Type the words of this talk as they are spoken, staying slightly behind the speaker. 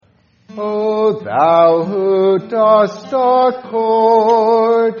O thou who dost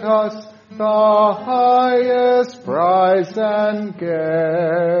accord us the highest prize and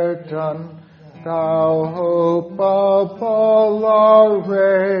guerdon, thou hope of all our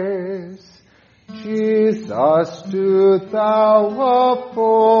race, Jesus, do thou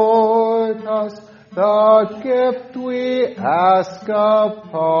afford us the gift we ask of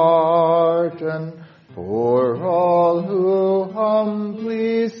pardon for all who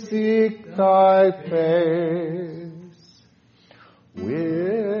humbly seek thy face.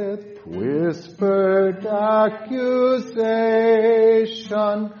 With whispered accusation,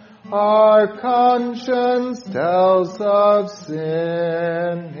 our conscience tells of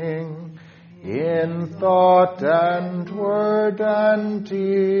sinning in thought and word and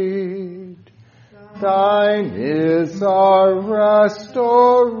deed. Thine is our restoration,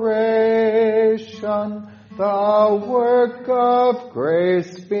 the work of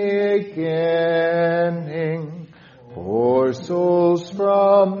grace beginning, for souls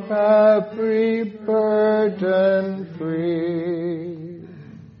from every burden free.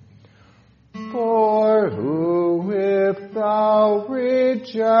 For who, if thou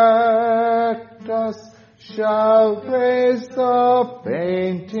reject us, shall raise the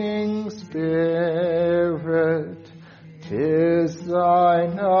fainting spirit? 'Tis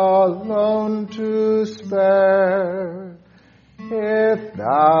thine alone to spare. If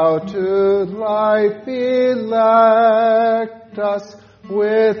thou to life elect us,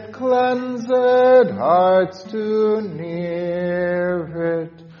 with cleansed hearts to near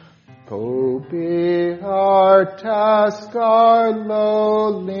it, so be our task, our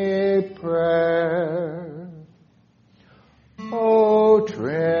lowly prayer. O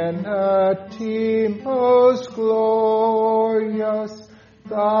Trinity most glorious,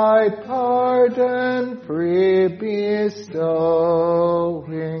 thy pardon free bestowing,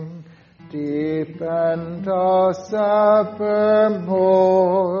 defend us evermore,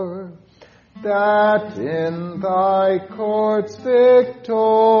 that in thy courts victorious,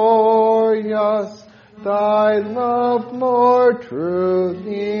 thy love more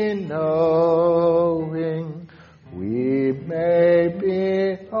truly knowing, we may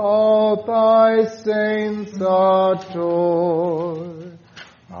be all thy saints adore.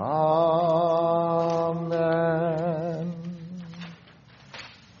 Amen.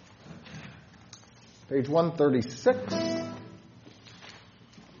 Page 136.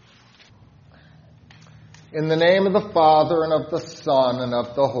 In the name of the Father, and of the Son, and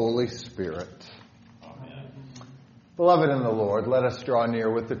of the Holy Spirit. Amen. Beloved in the Lord, let us draw near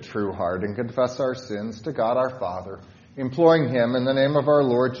with a true heart and confess our sins to God our Father, imploring him in the name of our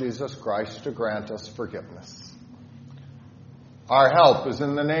Lord Jesus Christ to grant us forgiveness. Our help is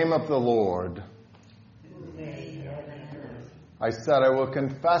in the name of the Lord. I said I will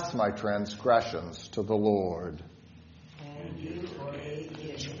confess my transgressions to the Lord. And you forgave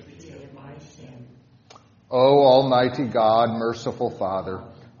the iniquity of my sin. O Almighty God, merciful Father,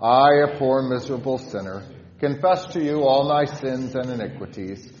 I, a poor miserable sinner, confess to you all my sins and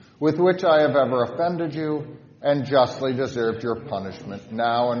iniquities, with which I have ever offended you, and justly deserved your punishment,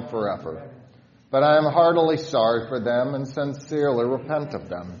 now and forever. But I am heartily sorry for them, and sincerely repent of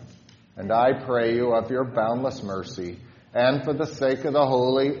them. And I pray you of your boundless mercy, and for the sake of the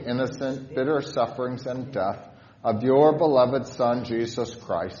holy, innocent, bitter sufferings and death of your beloved Son, Jesus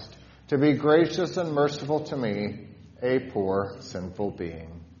Christ, to be gracious and merciful to me, a poor, sinful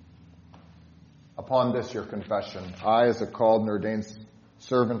being. Upon this, your confession, I, as a called and ordained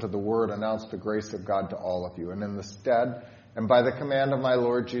servant of the word, announce the grace of God to all of you. And in the stead and by the command of my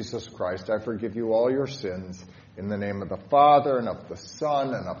Lord Jesus Christ, I forgive you all your sins, in the name of the Father, and of the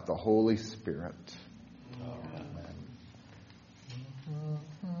Son, and of the Holy Spirit. Amen.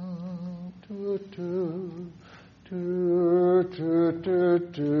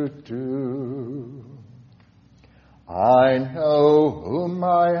 I know whom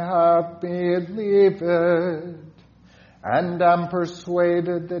I have believed, and am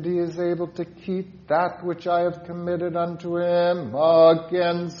persuaded that he is able to keep that which I have committed unto him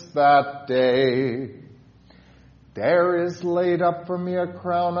against that day. There is laid up for me a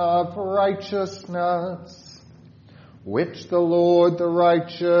crown of righteousness, which the Lord the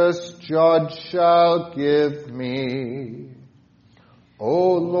righteous judge shall give me.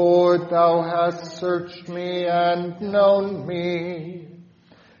 O Lord, thou hast searched me and known me.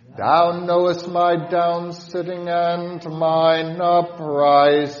 Thou knowest my downsitting and mine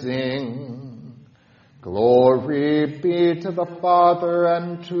uprising. Glory be to the Father,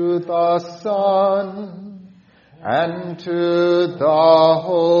 and to the Son, and to the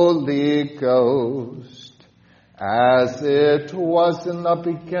Holy Ghost, as it was in the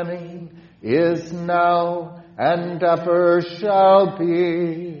beginning, is now, and ever shall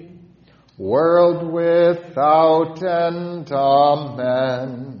be, world without end.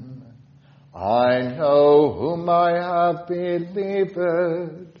 Amen. I know whom I have believed,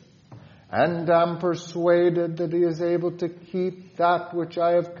 and am persuaded that he is able to keep that which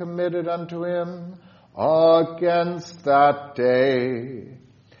I have committed unto him against that day.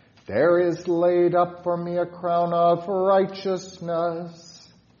 There is laid up for me a crown of righteousness,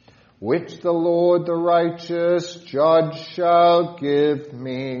 which the Lord the righteous judge shall give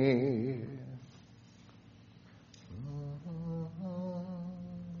me.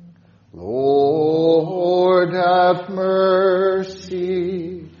 Lord, have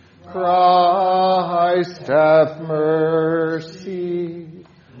mercy. Christ, have mercy.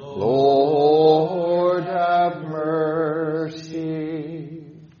 Lord, have mercy.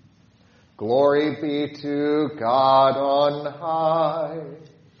 Glory be to God on high,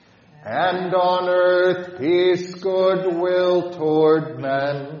 and on earth peace, goodwill toward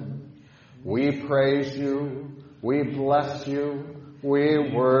men. We praise you, we bless you,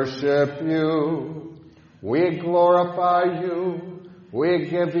 we worship you, we glorify you, we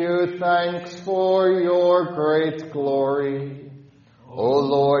give you thanks for your great glory. O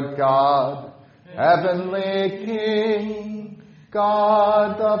Lord God, heavenly King,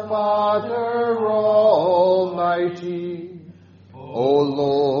 God the Father Almighty, O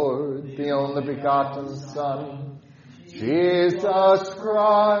Lord, the only begotten Son, Jesus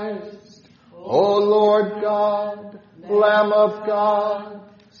Christ, O Lord God, Lamb of God,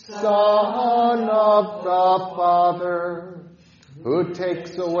 Son of the Father, who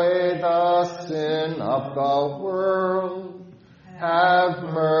takes away the sin of the world, have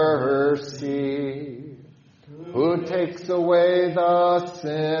mercy. Who takes away the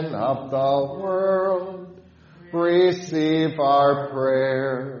sin of the world, receive our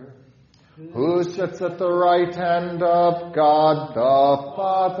prayer. Who sits at the right hand of God the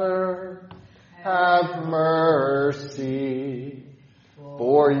Father, have mercy.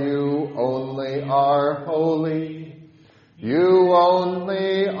 For you only are holy. You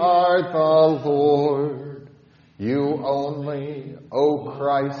only are the Lord. You only, O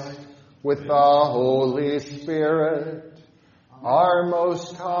Christ, with the Holy Spirit, are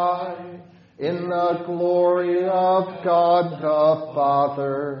most high, in the glory of God the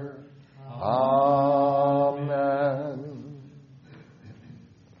Father. Amen.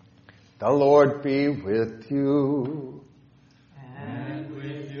 The Lord be with you. And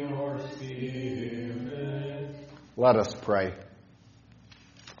with your spirit. Let us pray.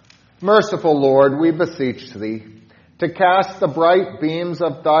 Merciful Lord, we beseech thee to cast the bright beams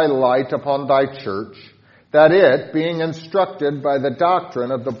of thy light upon thy church, that it, being instructed by the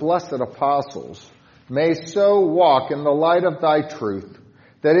doctrine of the blessed apostles, may so walk in the light of thy truth,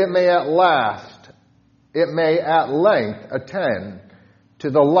 that it may at length attain to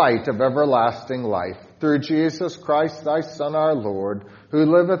the light of everlasting life. Through Jesus Christ, thy Son, our Lord, who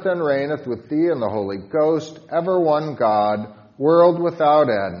liveth and reigneth with thee in the Holy Ghost, ever one God, world without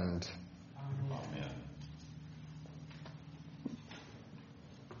end. Amen.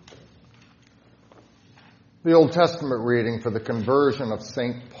 The Old Testament reading for the conversion of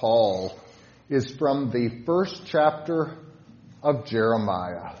St. Paul is from the first chapter of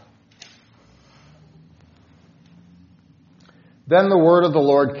Jeremiah. Then the word of the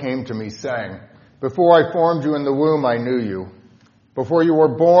Lord came to me, saying, Before I formed you in the womb, I knew you. Before you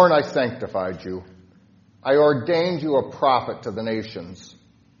were born, I sanctified you. I ordained you a prophet to the nations.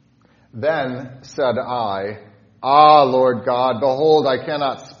 Then said I, Ah, Lord God, behold, I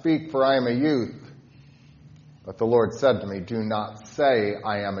cannot speak, for I am a youth. But the Lord said to me, Do not say,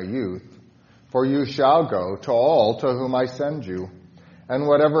 I am a youth, for you shall go to all to whom I send you, and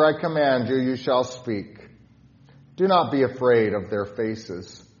whatever I command you, you shall speak. Do not be afraid of their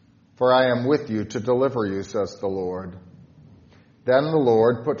faces, for I am with you to deliver you, says the Lord. Then the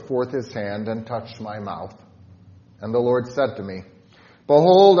Lord put forth his hand and touched my mouth. And the Lord said to me,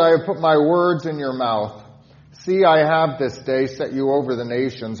 Behold, I have put my words in your mouth. See, I have this day set you over the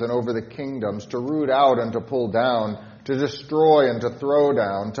nations and over the kingdoms, to root out and to pull down, to destroy and to throw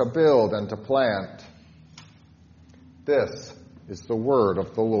down, to build and to plant. This is the word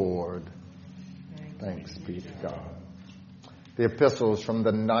of the Lord. Thanks be to God. The epistle is from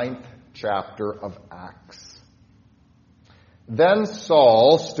the 9th chapter of Acts. Then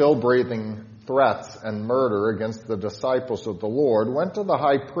Saul, still breathing threats and murder against the disciples of the Lord, went to the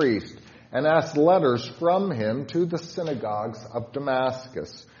high priest and asked letters from him to the synagogues of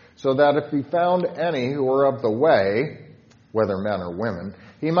Damascus, so that if he found any who were of the way, whether men or women,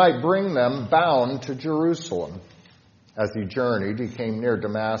 he might bring them bound to Jerusalem. As he journeyed, he came near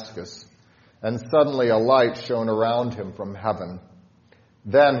Damascus, and suddenly a light shone around him from heaven.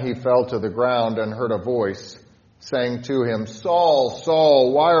 Then he fell to the ground and heard a voice saying to him, "Saul,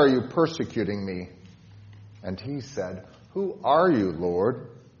 Saul, why are you persecuting me?" And he said, "Who are you, Lord?"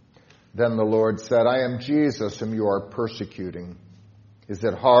 Then the Lord said, "I am Jesus whom you are persecuting. Is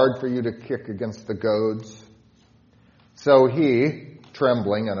it hard for you to kick against the goads?" So he,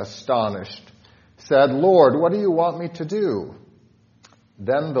 trembling and astonished, said, "Lord, what do you want me to do?"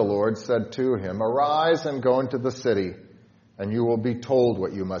 Then the Lord said to him, "Arise and go into the city, and you will be told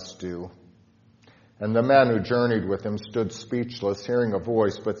what you must do." And the men who journeyed with him stood speechless, hearing a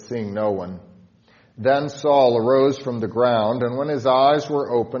voice but seeing no one. Then Saul arose from the ground, and when his eyes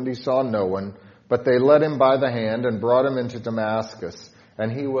were opened, he saw no one, but they led him by the hand and brought him into Damascus.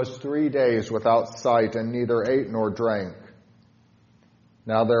 And he was 3 days without sight, and neither ate nor drank.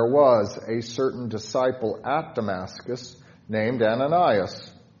 Now there was a certain disciple at Damascus named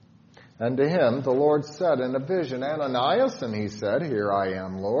Ananias. And to him the Lord said in a vision, "Ananias?" And he said, "Here I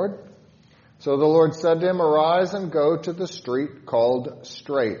am, Lord." So the Lord said to him, "Arise and go to the street called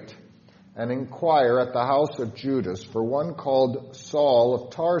Straight, and inquire at the house of Judas for one called Saul of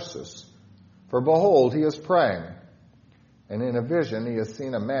Tarsus. For behold, he is praying. And in a vision he has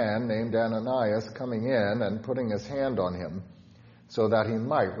seen a man named Ananias coming in and putting his hand on him, so that he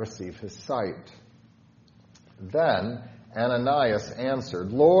might receive his sight." Then Ananias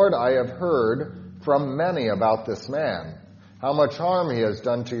answered, "Lord, I have heard from many about this man, how much harm he has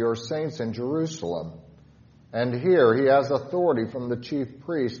done to your saints in Jerusalem. And here he has authority from the chief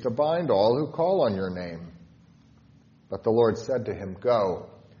priest to bind all who call on your name." But the Lord said to him, "Go,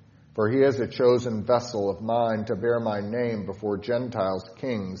 for he is a chosen vessel of mine to bear my name before Gentiles,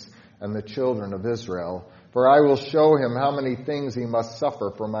 kings, and the children of Israel. For I will show him how many things he must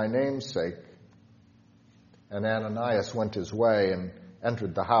suffer for my name's sake." And Ananias went his way and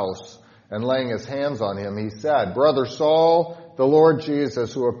entered the house. And laying his hands on him, he said, "Brother Saul, the Lord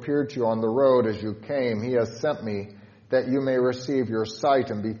Jesus, who appeared to you on the road as you came, he has sent me that you may receive your sight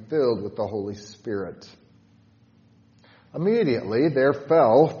and be filled with the Holy Spirit." Immediately there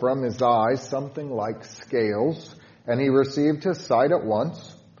fell from his eyes something like scales, and he received his sight at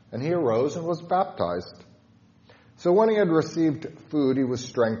once, and he arose and was baptized. So when he had received food, he was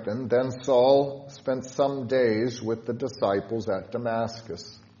strengthened. Then Saul spent some days with the disciples at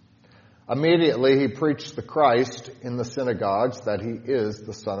Damascus. Immediately he preached the Christ in the synagogues, that he is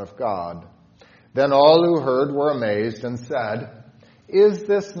the Son of God. Then all who heard were amazed and said, "Is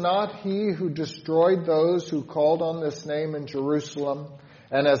this not he who destroyed those who called on this name in Jerusalem,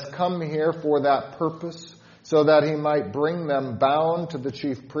 and has come here for that purpose, so that he might bring them bound to the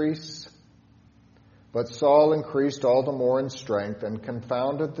chief priests?" But Saul increased all the more in strength and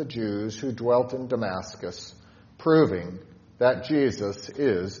confounded the Jews who dwelt in Damascus, proving that Jesus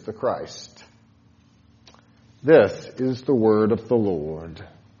is the Christ. This is the word of the Lord.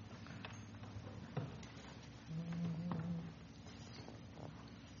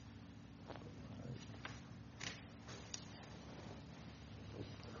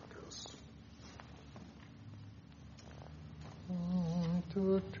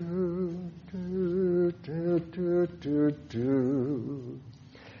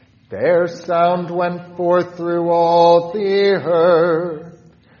 Their sound went forth through all the earth,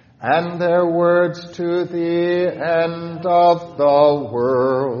 and their words to the end of the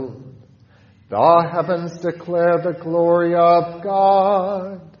world. The heavens declare the glory of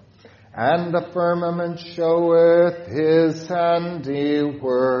God, and the firmament showeth his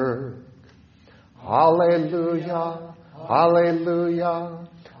handiwork. Hallelujah, hallelujah.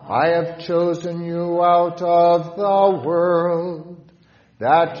 I have chosen you out of the world,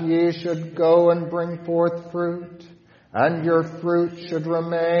 that ye should go and bring forth fruit, and your fruit should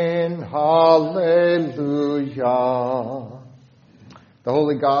remain. Hallelujah. The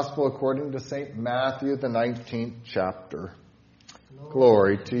Holy Gospel according to St. Matthew, the 19th chapter.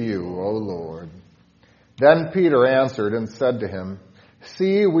 Glory to you, O Lord. Then Peter answered and said to him,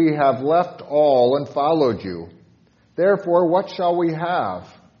 "See, we have left all and followed you. Therefore, what shall we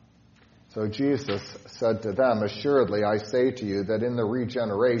have?" So Jesus said to them, "Assuredly, I say to you that in the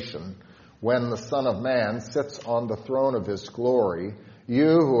regeneration, when the Son of Man sits on the throne of his glory, you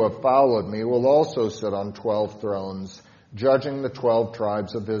who have followed me will also sit on 12 thrones, judging the 12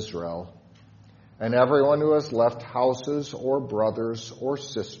 tribes of Israel. And everyone who has left houses or brothers or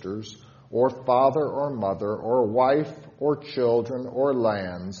sisters or father or mother or wife or children or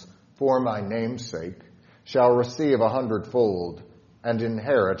lands for my name's sake shall receive 100-fold and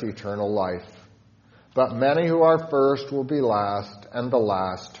inherit eternal life. But many who are first will be last, and the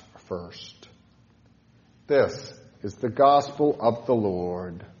last first." This is the gospel of the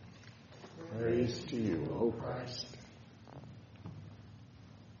Lord. Praise to you, O Christ.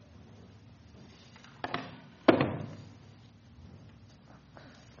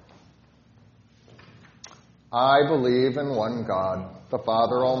 I believe in one God, the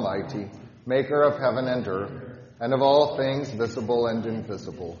Father Almighty, maker of heaven and earth, and of all things visible and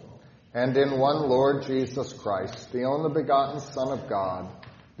invisible, and in one Lord Jesus Christ, the only begotten Son of God,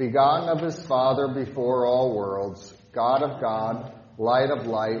 begotten of his Father before all worlds, God of God, light of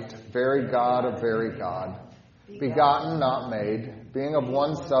light, very God of very God, begotten, not made, being of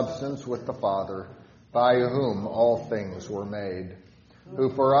one substance with the Father, by whom all things were made, who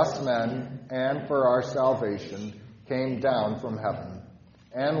for us men and for our salvation came down from heaven,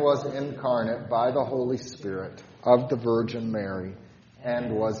 and was incarnate by the Holy Spirit of the Virgin Mary,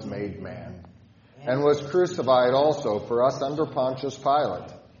 and was made man, and was crucified also for us under Pontius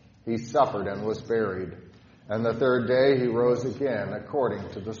Pilate. He suffered and was buried, and the third day he rose again according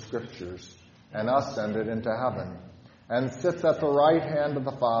to the Scriptures, and ascended into heaven, and sits at the right hand of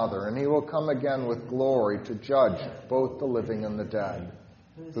the Father, and he will come again with glory to judge both the living and the dead,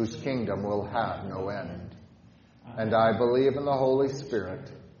 whose kingdom will have no end. And I believe in the Holy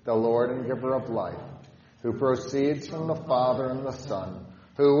Spirit, the Lord and giver of life, who proceeds from the Father and the Son,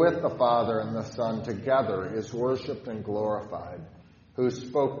 who with the Father and the Son together is worshipped and glorified, who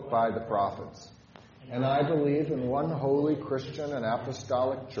spoke by the prophets. And I believe in one holy Christian and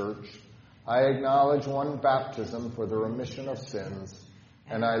apostolic church. I acknowledge one baptism for the remission of sins,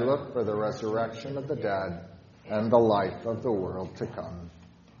 and I look for the resurrection of the dead and the life of the world to come.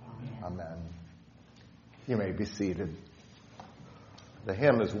 Amen. You may be seated. The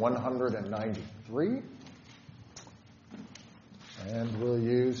hymn is 193, and we'll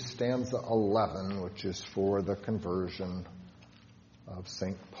use stanza 11, which is for the conversion of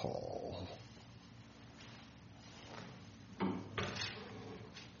St. Paul.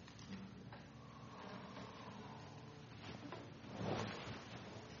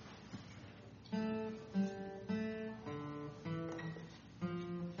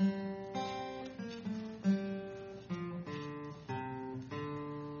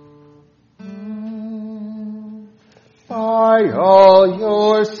 By all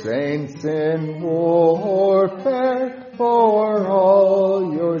your saints in warfare, for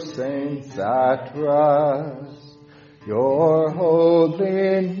all your saints at rest, your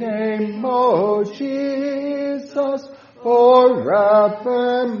holy name, O Jesus,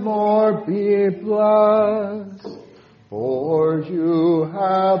 forevermore be blessed. For you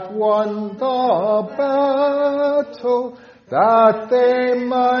have won the battle, that they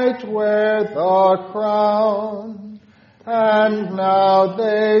might wear the crown. And now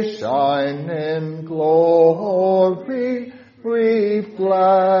they shine in glory,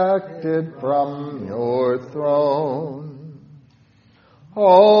 reflected from your throne.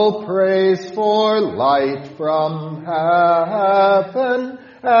 All praise for light from heaven,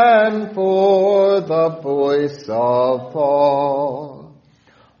 and for the voice of all.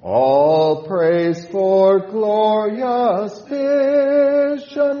 All praise for glorious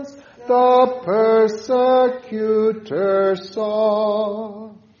visions the persecutor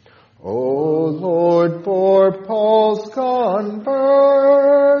saw. O Lord, for Paul's conversion,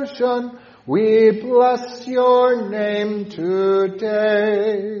 we bless your name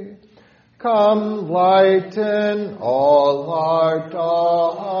today. Come lighten all our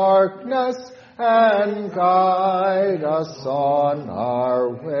darkness, and guide us on our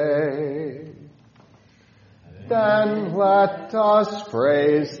way. Then let us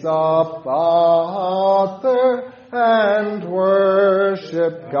praise the Father and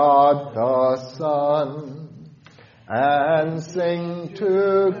worship God the Son, and sing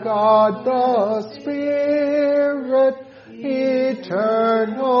to God the Spirit,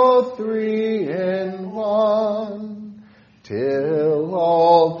 eternal three in one, till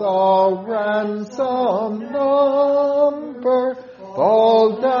all the ransomed number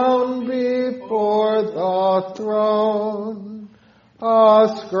fall down before the throne,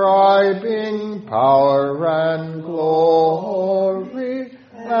 ascribing power and glory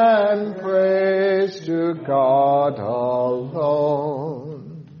and praise to God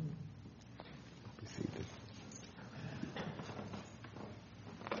alone. Be seated.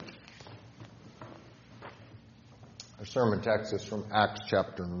 Our sermon text is from Acts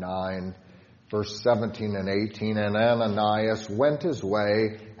chapter 9. Verse 17 and 18, and Ananias went his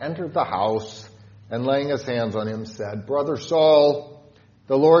way, entered the house, and laying his hands on him said, Brother Saul,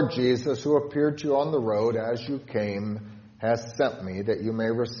 the Lord Jesus, who appeared to you on the road as you came, has sent me that you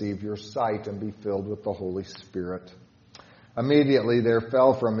may receive your sight and be filled with the Holy Spirit. Immediately there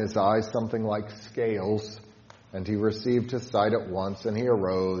fell from his eyes something like scales, And he received his sight at once, and he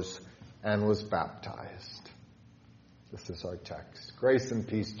arose and was baptized. This is our text. Grace and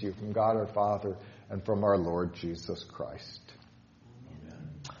peace to you from God our Father and from our Lord Jesus Christ. Amen.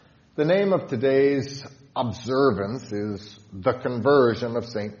 The name of today's observance is the conversion of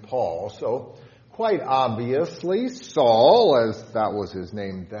St. Paul. So, quite obviously, Saul, as that was his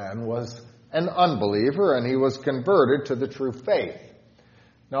name then, was an unbeliever, and he was converted to the true faith.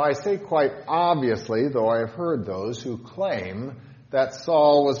 Now, I say quite obviously, though I have heard those who claim that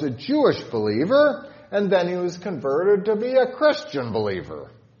Saul was a Jewish believer, and then he was converted to be a Christian believer.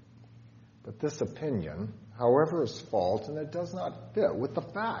 But this opinion, however, is false, and it does not fit with the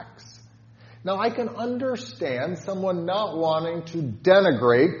facts. Now, I can understand someone not wanting to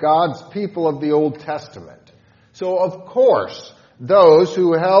denigrate God's people of the Old Testament. So, of course, those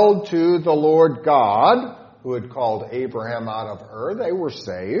who held to the Lord God, who had called Abraham out of Ur, they were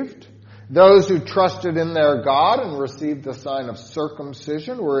saved. Those who trusted in their God and received the sign of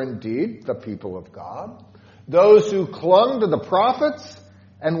circumcision were indeed the people of God. Those who clung to the prophets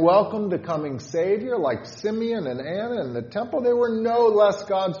and welcomed the coming Savior, like Simeon and Anna in the temple, they were no less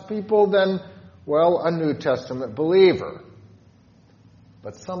God's people than, well, a New Testament believer.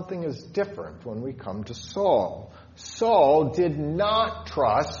 But something is different when we come to Saul. Saul did not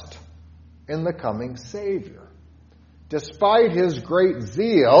trust in the coming Savior. Despite his great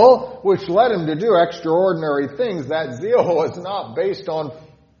zeal, which led him to do extraordinary things, that zeal was not based on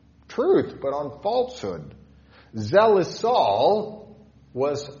truth, but on falsehood. Zealous Saul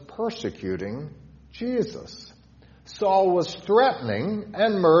was persecuting Jesus. Saul was threatening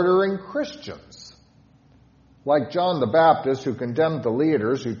and murdering Christians. Like John the Baptist, who condemned the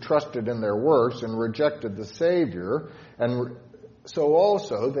leaders who trusted in their works and rejected the Savior, and so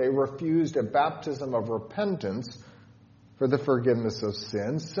also they refused a baptism of repentance for the forgiveness of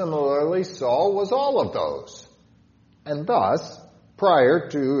sins. Similarly, Saul was all of those. And thus, prior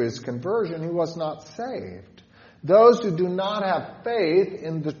to his conversion, he was not saved. Those who do not have faith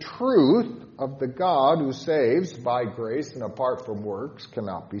in the truth of the God who saves by grace and apart from works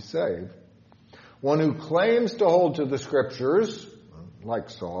cannot be saved. One who claims to hold to the Scriptures, like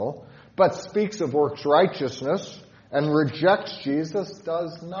Saul, but speaks of works righteousness and rejects Jesus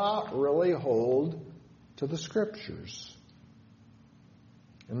does not really hold to the Scriptures.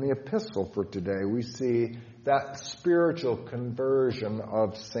 In the epistle for today, we see that spiritual conversion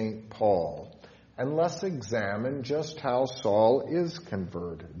of St. Paul. And let's examine just how Saul is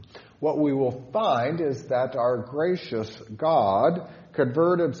converted. What we will find is that our gracious God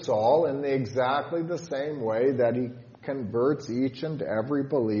converted Saul in exactly the same way that he converts each and every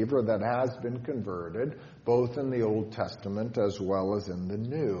believer that has been converted, both in the Old Testament as well as in the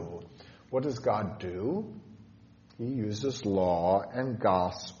New. What does God do? He uses law and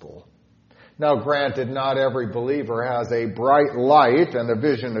gospel. Now, granted, not every believer has a bright light and a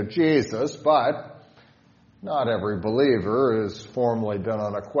vision of Jesus, but not every believer has formally been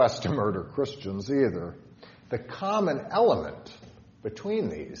on a quest to murder Christians either. The common element between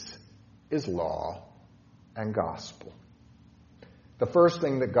these is law and gospel. The first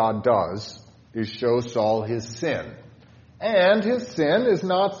thing that God does is show Saul his sin. And his sin is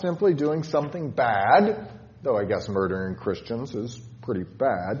not simply doing something bad, though I guess murdering Christians is pretty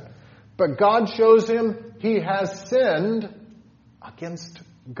bad. But God shows him he has sinned against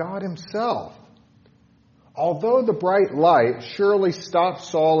God himself. Although the bright light surely stopped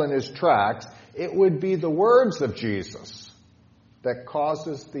Saul in his tracks, it would be the words of Jesus that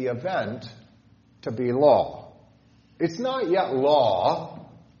causes the event to be law. It's not yet law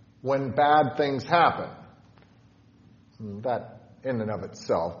when bad things happen. That in and of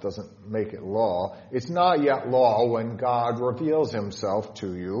itself doesn't make it law. It's not yet law when God reveals himself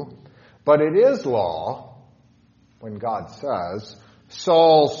to you, but it is law when God says,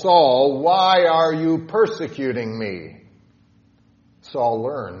 "Saul, Saul, why are you persecuting me?" Saul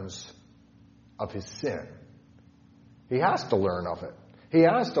learns of his sin. He has to learn of it. He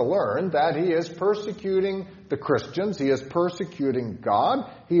has to learn that he is persecuting the Christians. He is persecuting God.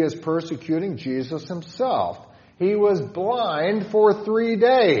 He is persecuting Jesus himself. He was blind for 3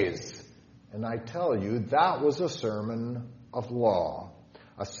 days. And I tell you, that was a sermon of law.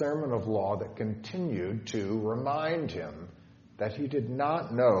 A sermon of law that continued to remind him that he did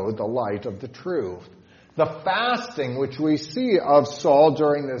not know the light of the truth. The fasting which we see of Saul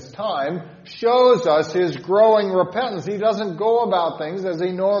during this time shows us his growing repentance. He doesn't go about things as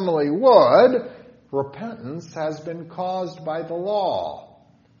he normally would. Repentance has been caused by the law.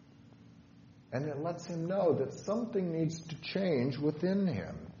 And it lets him know that something needs to change within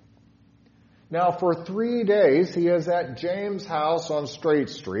him. Now, for 3 days, he is at James' house on Straight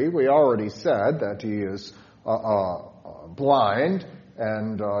Street. We already said that he is blind,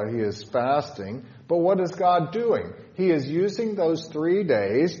 and he is fasting. But what is God doing? He is using those 3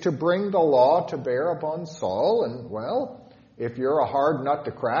 days to bring the law to bear upon Saul. And, well, if you're a hard nut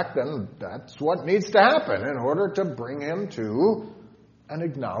to crack, then that's what needs to happen in order to bring him to an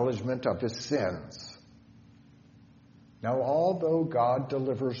acknowledgement of his sins. Now, although God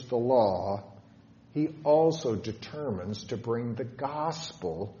delivers the law, he also determines to bring the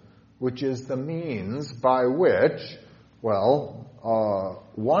gospel, which is the means by which, one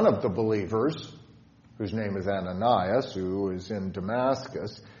of the believers, whose name is Ananias, who is in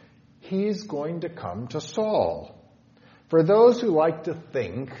Damascus, he's going to come to Saul. For those who like to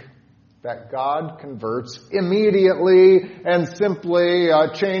think that God converts immediately and simply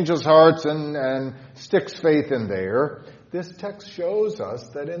changes hearts and sticks faith in there, this text shows us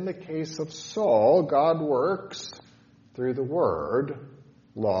that in the case of Saul, God works through the word,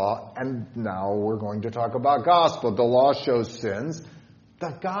 law, and now we're going to talk about gospel. The law shows sins.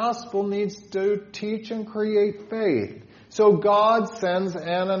 The gospel needs to teach and create faith. So God sends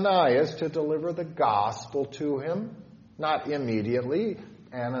Ananias to deliver the gospel to him, not immediately.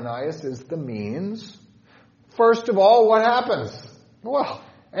 Ananias is the means. First of all, what happens? Well,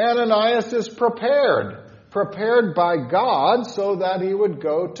 Ananias is prepared by God so that he would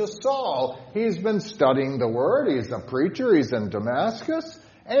go to Saul. He's been studying the Word. He's a preacher. He's in Damascus.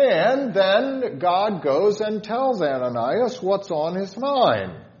 And then God goes and tells Ananias what's on his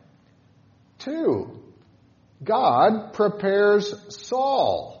mind. 2, God prepares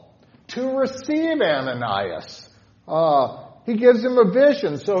Saul to receive Ananias. He gives him a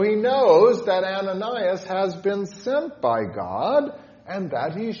vision, so he knows that Ananias has been sent by God and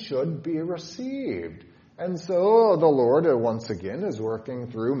that he should be received. And so the Lord, once again, is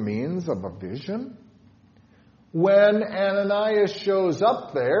working through means of a vision. When Ananias shows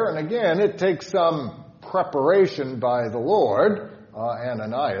up there, and again, it takes some preparation by the Lord,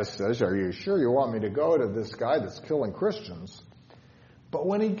 Ananias says, "Are you sure you want me to go to this guy that's killing Christians?" But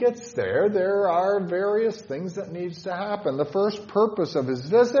when he gets there, there are various things that needs to happen. The first purpose of his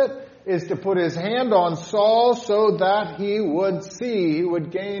visit is to put his hand on Saul so that he would see, he would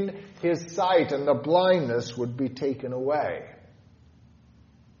gain his sight, and the blindness would be taken away.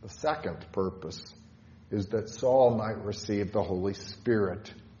 The second purpose is that Saul might receive the Holy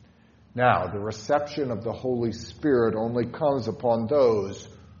Spirit. Now, the reception of the Holy Spirit only comes upon those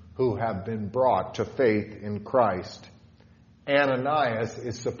who have been brought to faith in Christ. Ananias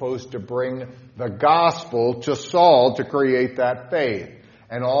is supposed to bring the gospel to Saul to create that faith.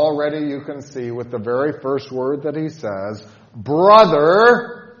 And already you can see with the very first word that he says,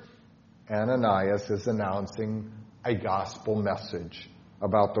 brother, Ananias is announcing a gospel message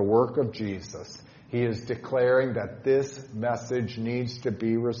about the work of Jesus. He is declaring that this message needs to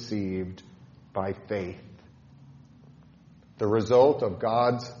be received by faith. The result of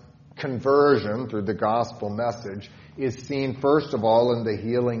God's conversion through the gospel message is seen first of all in the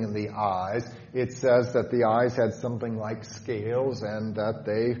healing in the eyes. It says that the eyes had something like scales and that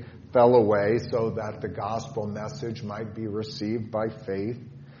they fell away so that the gospel message might be received by faith.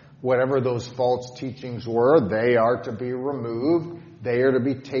 Whatever those false teachings were, they are to be removed. They are to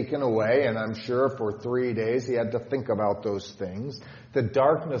be taken away, and I'm sure for 3 days he had to think about those things. The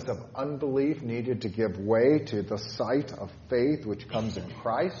darkness of unbelief needed to give way to the sight of faith which comes in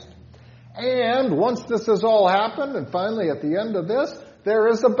Christ. And once this has all happened, and finally at the end of this, there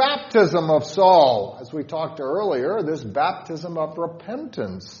is a baptism of Saul. As we talked earlier, this baptism of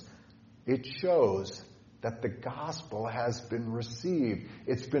repentance. It shows that the gospel has been received.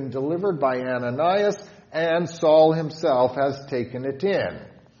 It's been delivered by Ananias, and Saul himself has taken it in.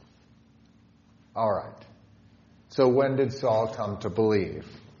 All right. So when did Saul come to believe?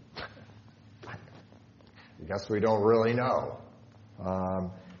 I guess we don't really know.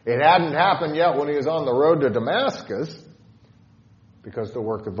 It hadn't happened yet when he was on the road to Damascus, because the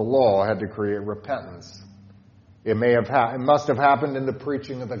work of the law had to create repentance. It must have happened in the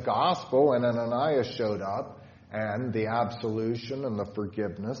preaching of the gospel, when Ananias showed up, and the absolution and the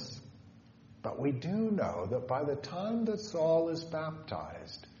forgiveness. But we do know that by the time that Saul is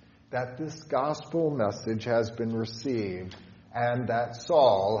baptized, that this gospel message has been received, and that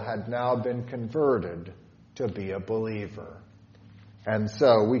Saul had now been converted to be a believer. And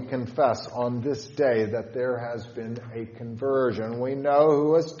so we confess on this day that there has been a conversion. We know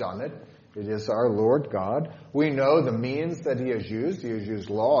who has done it. It is our Lord God. We know the means that he has used. He has used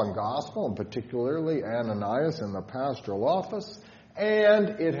law and gospel, and particularly Ananias in the pastoral office.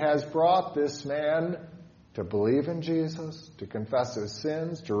 And it has brought this man to believe in Jesus, to confess his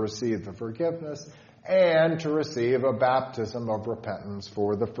sins, to receive the forgiveness, and to receive a baptism of repentance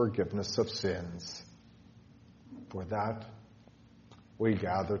for the forgiveness of sins. For that, we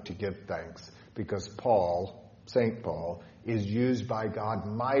gather to give thanks, because Paul, St. Paul, is used by God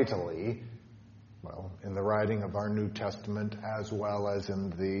mightily, well, in the writing of our New Testament, as well as in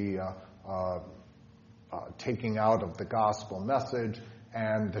the taking out of the gospel message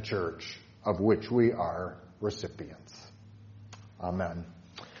and the church, of which we are recipients. Amen.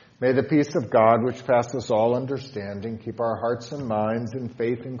 May the peace of God, which passes all understanding, keep our hearts and minds in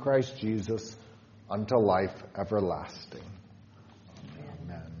faith in Christ Jesus unto life everlasting.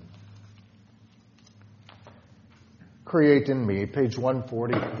 Amen. Create in me, page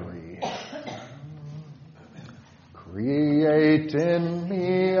 143. Create in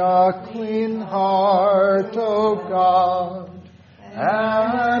me a clean heart, O God,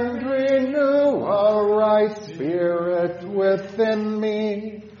 and renew a right spirit within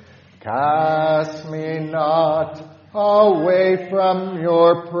me. Cast me not away from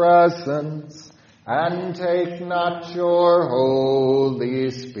your presence, and take not your Holy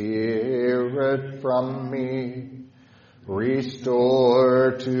Spirit from me.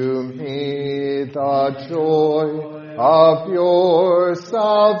 Restore to me the joy of your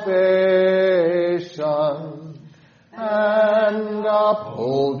salvation, and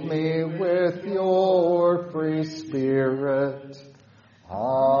uphold me with your free Spirit.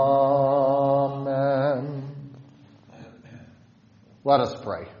 Amen. Let us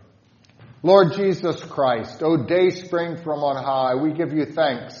pray. Lord Jesus Christ, O dayspring from on high, we give you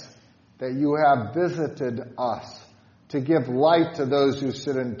thanks that you have visited us to give light to those who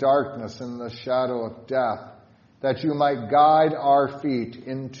sit in darkness and the shadow of death, that you might guide our feet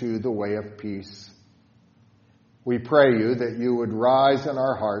into the way of peace. We pray you that you would rise in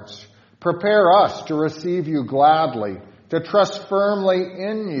our hearts, prepare us to receive you gladly, to trust firmly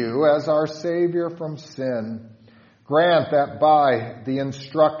in you as our Savior from sin. Grant that by the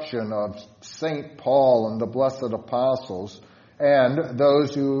instruction of St. Paul and the blessed apostles, and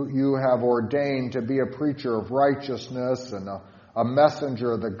those who you have ordained to be a preacher of righteousness and a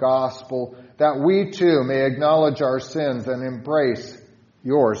messenger of the gospel, that we too may acknowledge our sins and embrace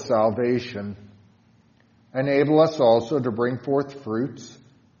your salvation. Enable us also to bring forth fruits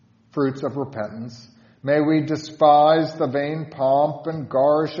of repentance. May we despise the vain pomp and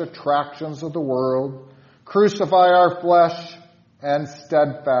garish attractions of the world, crucify our flesh, and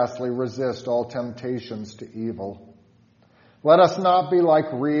steadfastly resist all temptations to evil. Let us not be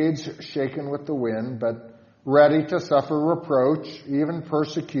like reeds shaken with the wind, but ready to suffer reproach, even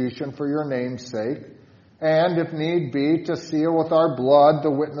persecution for your name's sake, and, if need be, to seal with our blood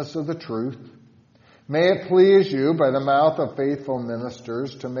the witness of the truth. May it please you, by the mouth of faithful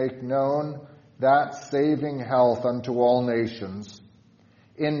ministers, to make known that saving health unto all nations.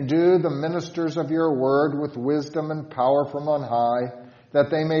 Endue the ministers of your word with wisdom and power from on high, that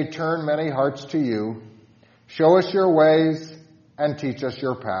they may turn many hearts to you. Show us your ways and teach us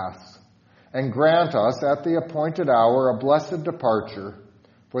your paths, and grant us at the appointed hour a blessed departure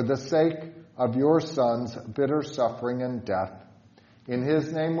for the sake of your Son's bitter suffering and death. In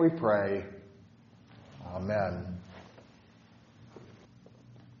his name we pray. Amen.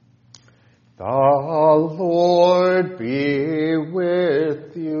 The Lord be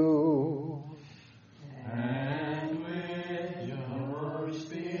with you. And with your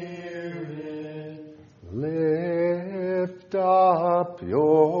spirit. Lift up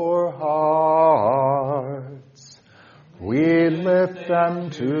your hearts. We lift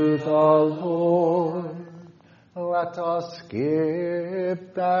them to the Lord. Let us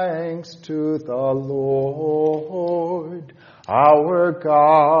give thanks to the Lord, our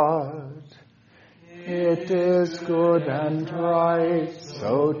God. It is good and right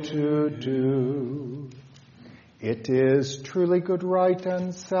so to do. It is truly good, right,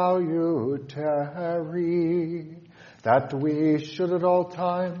 and salutary that we should at all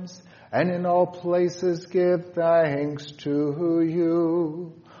times and in all places give thanks to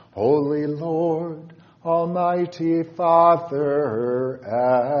you, Holy Lord, Almighty Father,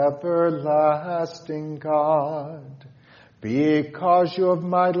 everlasting God, because you have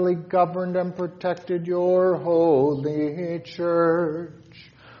mightily governed and protected your holy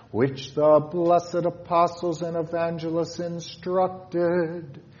church, which the blessed apostles and evangelists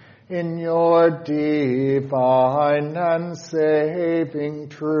instructed in your divine and saving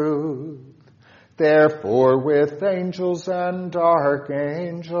truth. Therefore, with angels and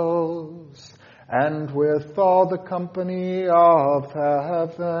archangels, and with all the company of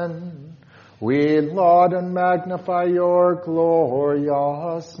heaven, we laud and magnify your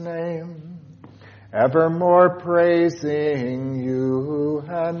glorious name, evermore praising you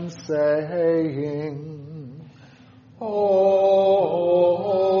and saying, Holy,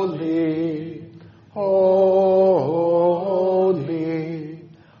 Holy,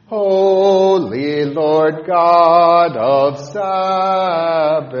 holy Lord God of Sabaoth.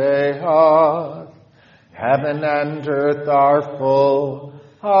 Heaven and earth are full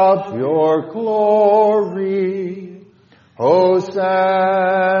of your glory. Hosanna,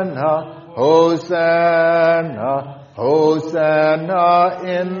 Hosanna, Hosanna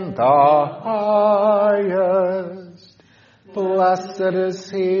in the highest. Blessed is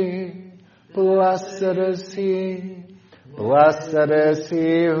he, blessed is he, blessed is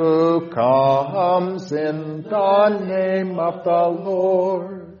he who comes in the name of the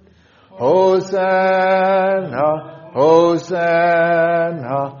Lord. Hosanna,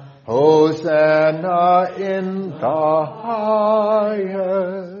 Hosanna, Hosanna in the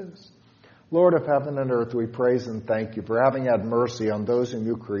highest. Lord of heaven and earth, we praise and thank you for having had mercy on those whom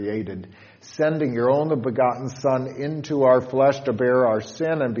you created, sending your only begotten Son into our flesh to bear our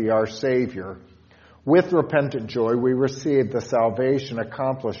sin and be our Savior. With repentant joy, we receive the salvation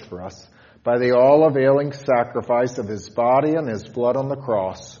accomplished for us by the all-availing sacrifice of his body and his blood on the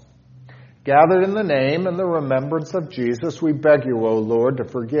cross. Gathered in the name and the remembrance of Jesus, we beg you, O Lord, to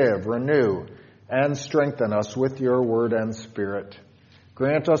forgive, renew, and strengthen us with your word and spirit.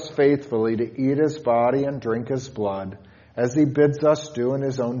 Grant us faithfully to eat his body and drink his blood, as he bids us do in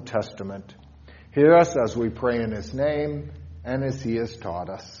his own testament. Hear us as we pray in his name and as he has taught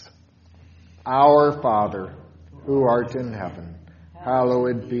us. Our Father, who art in heaven,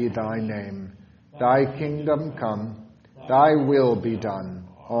 hallowed be thy name. Thy kingdom come, thy will be done,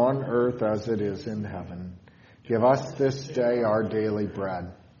 on earth as it is in heaven. Give us this day our daily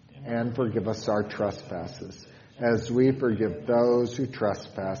bread, and forgive us our trespasses, as we forgive those who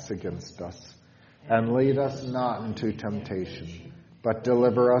trespass against us. And lead us not into temptation, but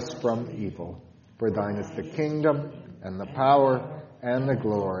deliver us from evil. For thine is the kingdom, and the power, and the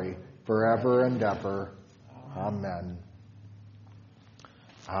glory, forever and ever. Amen.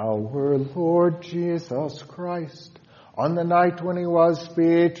 Our Lord Jesus Christ, on the night when he was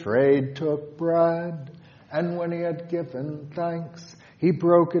betrayed, took bread, and when he had given thanks, he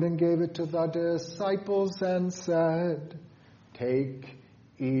broke it and gave it to the disciples and said, "Take,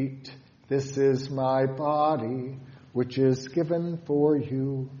 eat, this is my body, which is given for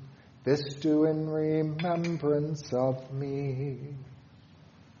you. This do in remembrance of me."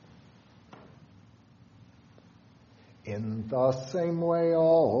 In the same way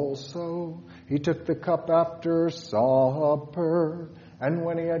also, he took the cup after supper, and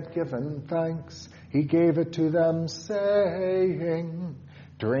when he had given thanks, he gave it to them, saying,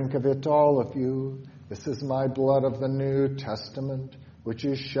 "Drink of it, all of you. This is my blood of the New Testament, which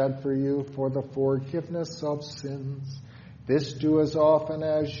is shed for you for the forgiveness of sins. This do as often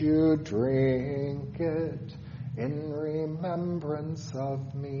as you drink it in remembrance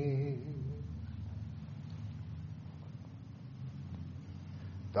of me."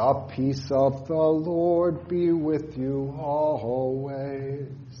 The peace of the Lord be with you always.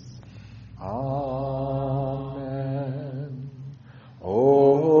 Amen.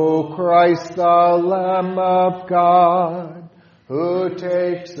 O Christ, the Lamb of God, who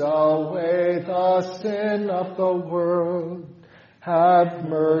takes away the sin of the world, have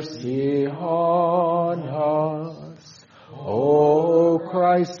mercy on us. O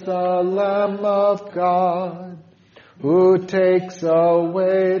Christ, the Lamb of God, who takes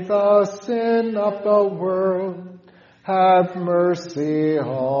away the sin of the world, have mercy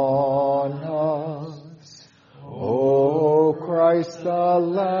on us. O Christ, the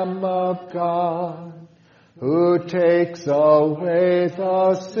Lamb of God, who takes away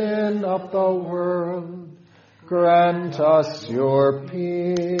the sin of the world, grant us your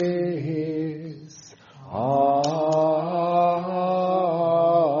peace. Amen.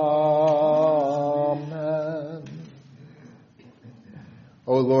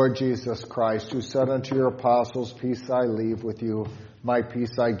 O Lord Jesus Christ, who said unto your apostles, "Peace I leave with you, my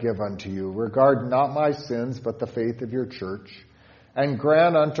peace I give unto you. Regard not my sins, but the faith of your church. And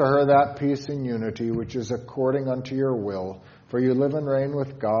grant unto her that peace and unity which is according unto your will. For you live and reign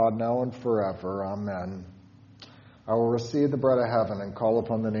with God, now and forever. Amen. I will receive the bread of heaven and call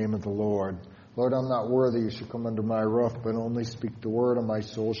upon the name of the Lord. Lord, I'm not worthy you should come under my roof, but only speak the word, and my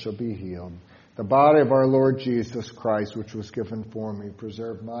soul shall be healed. The body of our Lord Jesus Christ, which was given for me,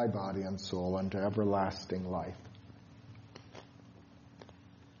 preserve my body and soul unto everlasting life.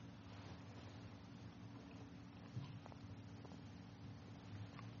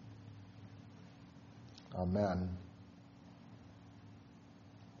 Amen.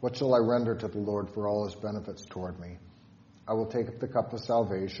 What shall I render to the Lord for all his benefits toward me? I will take up the cup of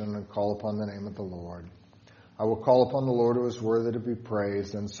salvation and call upon the name of the Lord. I will call upon the Lord who is worthy to be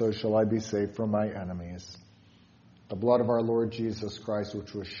praised, and so shall I be saved from my enemies. The blood of our Lord Jesus Christ,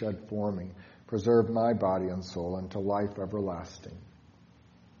 which was shed for me, preserve my body and soul unto life everlasting.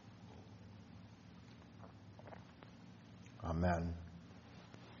 Amen.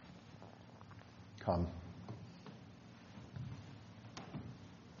 Come.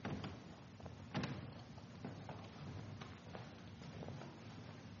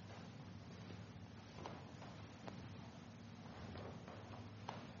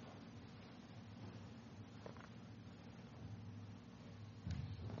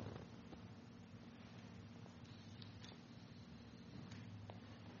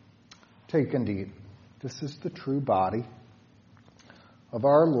 Take and eat. This is the true body of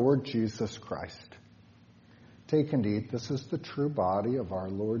our Lord Jesus Christ. Take and eat. This is the true body of our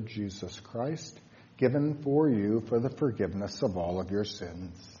Lord Jesus Christ, given for you for the forgiveness of all of your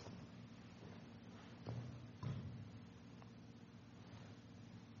sins.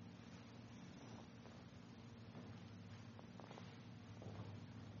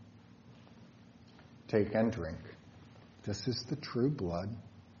 Take and drink. This is the true blood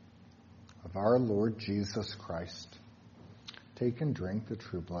of our Lord Jesus Christ. Take and drink the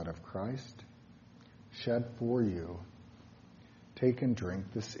true blood of Christ, shed for you. Take and drink.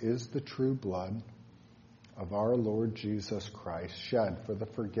 This is the true blood of our Lord Jesus Christ, shed for the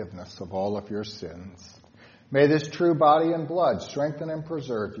forgiveness of all of your sins. May this true body and blood strengthen and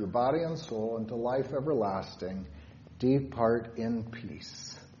preserve you, body and soul, unto life everlasting. Depart in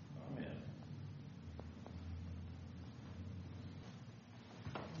peace.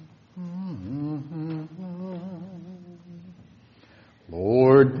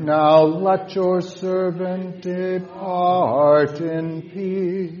 Lord, now let your servant depart in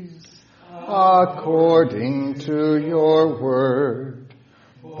peace, according to your word.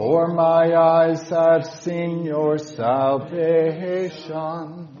 For my eyes have seen your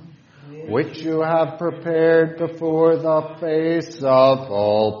salvation, which you have prepared before the face of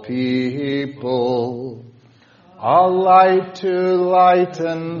all people, a light to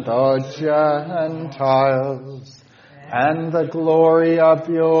lighten the Gentiles, and the glory of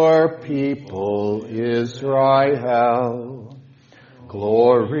your people Israel.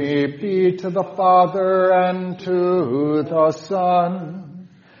 Glory be to the Father, and to the Son,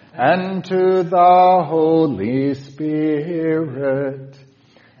 and to the Holy Spirit,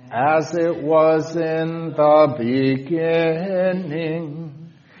 as it was in the beginning,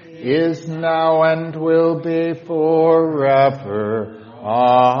 is now, and will be forever.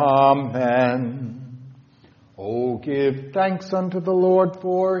 Amen. Oh, give thanks unto the Lord,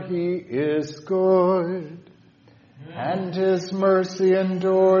 for he is good, and his mercy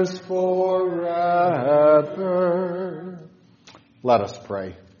endures forever. Let us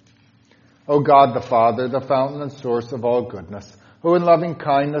pray. O God the Father, the fountain and source of all goodness, who in loving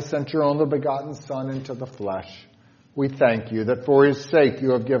kindness sent your only begotten Son into the flesh, we thank you that for his sake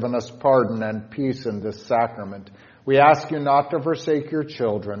you have given us pardon and peace in this sacrament. We ask you not to forsake your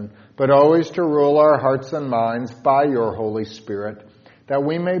children, but always to rule our hearts and minds by your Holy Spirit, that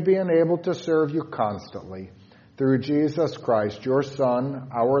we may be enabled to serve you constantly. Through Jesus Christ, your Son,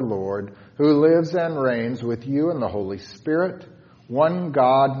 our Lord, who lives and reigns with you in the Holy Spirit, one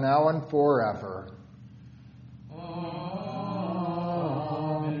God, now and forever. Amen.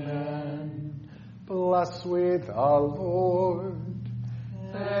 Bless we the Lord.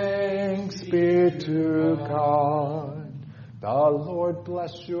 Thanks be to God. The Lord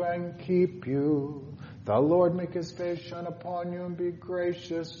bless you and keep you. The Lord make his face shine upon you and be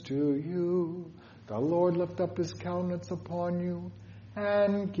gracious to you. The Lord lift up his countenance upon you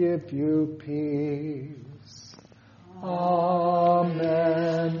and give you peace.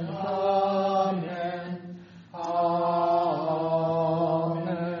 Amen. Amen. Amen.